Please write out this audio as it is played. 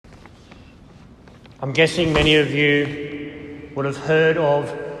I'm guessing many of you would have heard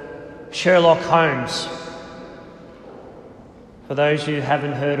of Sherlock Holmes. For those who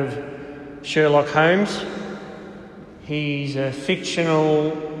haven't heard of Sherlock Holmes, he's a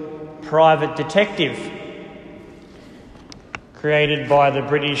fictional private detective created by the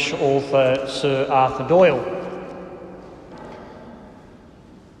British author Sir Arthur Doyle.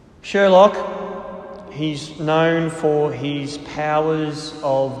 Sherlock, he's known for his powers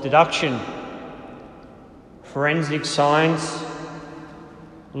of deduction, forensic science,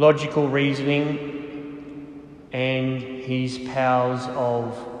 logical reasoning, and his powers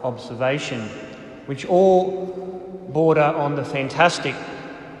of observation, which all border on the fantastic.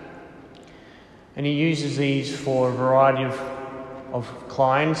 And he uses these for a variety of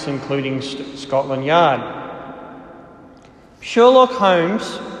clients, including Scotland Yard. Sherlock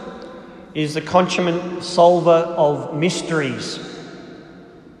Holmes is the consummate solver of mysteries.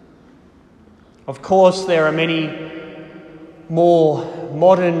 Of course, there are many more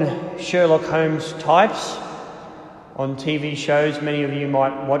modern Sherlock Holmes types on TV shows. Many of you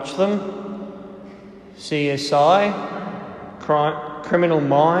might watch them. CSI, Criminal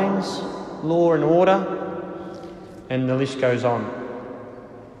Minds, Law and Order, and the list goes on.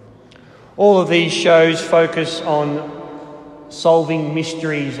 All of these shows focus on solving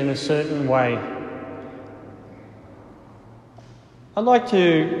mysteries in a certain way. I'd like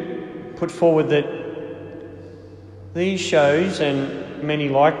to put forward that these shows, and many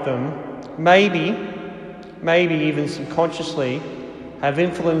like them, maybe even subconsciously, have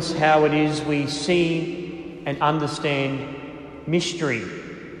influenced how it is we see and understand mystery.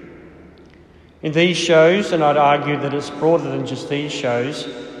 In these shows, and I'd argue that it's broader than just these shows,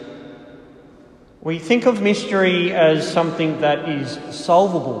 we think of mystery as something that is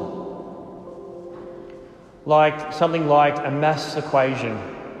solvable, like something like a maths equation.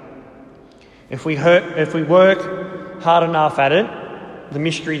 If we work hard enough at it, the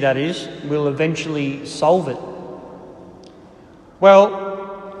mystery that is, we'll eventually solve it.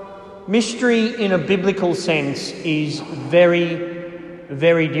 Well, mystery in a biblical sense is very,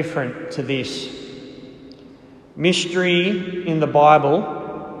 very different to this. Mystery in the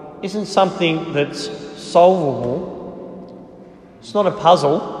Bible isn't something that's solvable. It's not a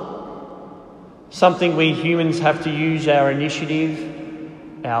puzzle, something we humans have to use our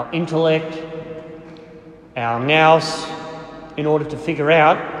initiative, our intellect, our nous in order to figure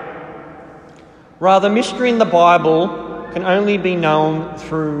out. Rather, mystery in the Bible can only be known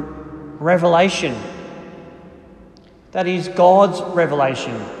through revelation. That is, God's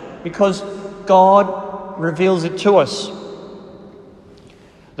revelation, because God reveals it to us.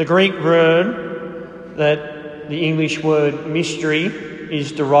 The Greek word that the English word mystery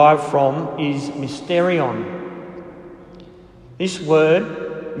is derived from is mysterion. This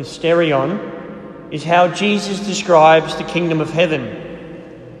word, mysterion, is how Jesus describes the kingdom of heaven,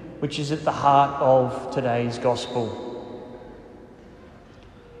 which is at the heart of today's gospel.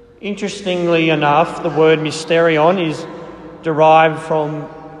 Interestingly enough, the word mysterion is derived from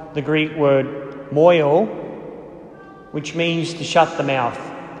the Greek word moio, which means to shut the mouth.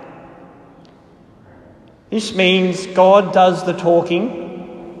 This means God does the talking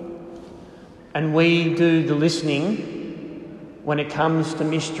and we do the listening when it comes to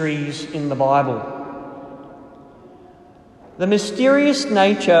mysteries in the Bible. The mysterious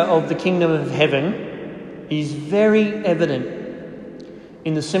nature of the kingdom of heaven is very evident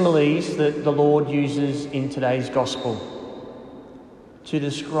in the similes that the Lord uses in today's gospel to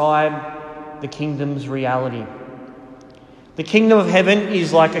describe the kingdom's reality. The kingdom of heaven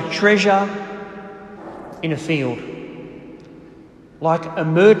is like a treasure in a field, like a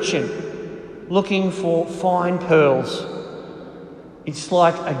merchant looking for fine pearls. It's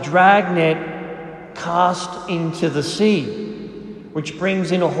like a dragnet cast into the sea, which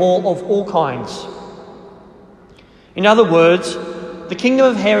brings in a haul of all kinds. In other words, the kingdom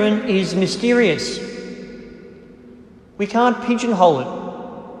of heaven is mysterious. We can't pigeonhole it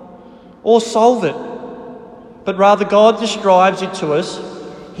or solve it, but rather God describes it to us.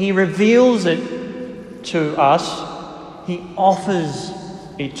 He reveals it to us. He offers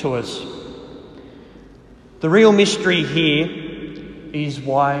it to us. The real mystery here is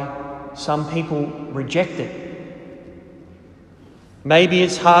why some people reject it. Maybe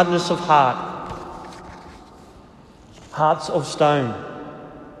it's hardness of heart, hearts of stone.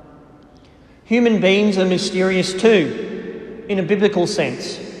 Human beings are mysterious too, in a biblical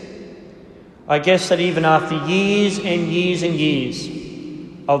sense. I guess that even after years and years and years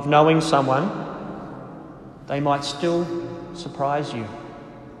of knowing someone, they might still surprise you.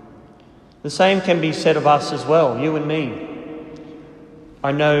 The same can be said of us as well, you and me.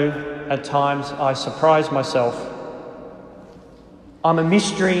 I know at times I surprise myself. I'm a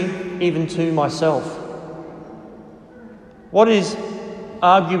mystery even to myself. What is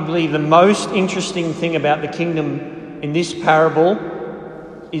arguably the most interesting thing about the kingdom in this parable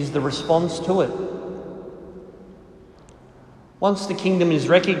is the response to it. Once the kingdom is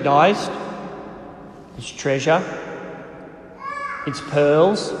recognised, its treasure, its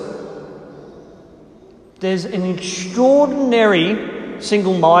pearls, there's an extraordinary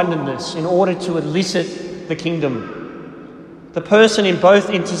single-mindedness in order to elicit the kingdom. The person in both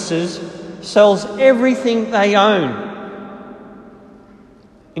instances sells everything they own.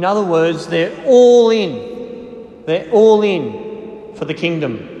 In other words, they're all in. They're all in for the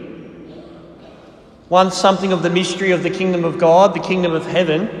kingdom. Once something of the mystery of the kingdom of God, the kingdom of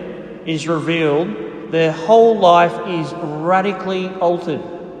heaven, is revealed, their whole life is radically altered.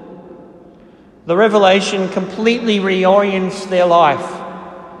 The revelation completely reorients their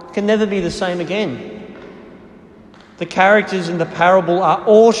life. It can never be the same again. The characters in the parable are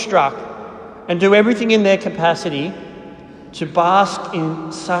awestruck and do everything in their capacity to bask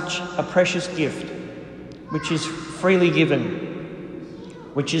in such a precious gift, which is freely given,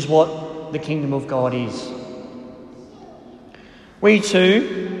 which is what the kingdom of God is. We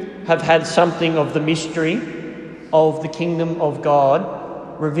too have had something of the mystery of the kingdom of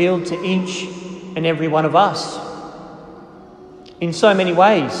God revealed to each and every one of us in so many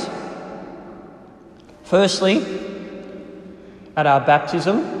ways. Firstly, at our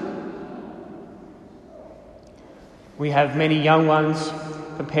baptism, we have many young ones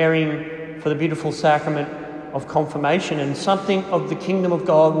preparing for the beautiful sacrament of confirmation, and something of the kingdom of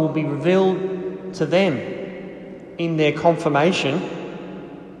God will be revealed to them in their confirmation.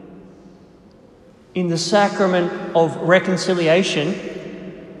 In the sacrament of reconciliation,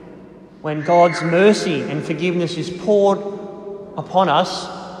 when God's mercy and forgiveness is poured upon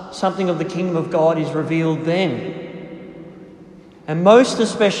us, something of the kingdom of God is revealed then. And most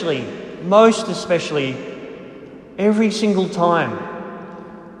especially, every single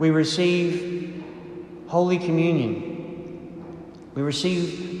time we receive Holy Communion, we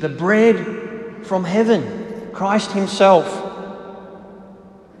receive the bread from heaven, Christ himself.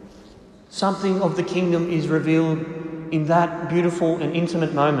 Something of the kingdom is revealed in that beautiful and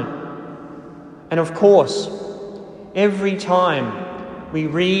intimate moment. And of course, every time we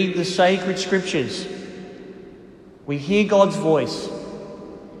read the sacred scriptures, we hear God's voice,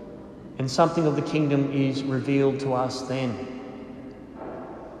 and something of the kingdom is revealed to us then.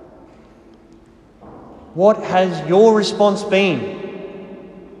 What has your response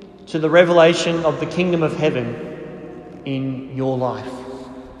been to the revelation of the kingdom of heaven in your life?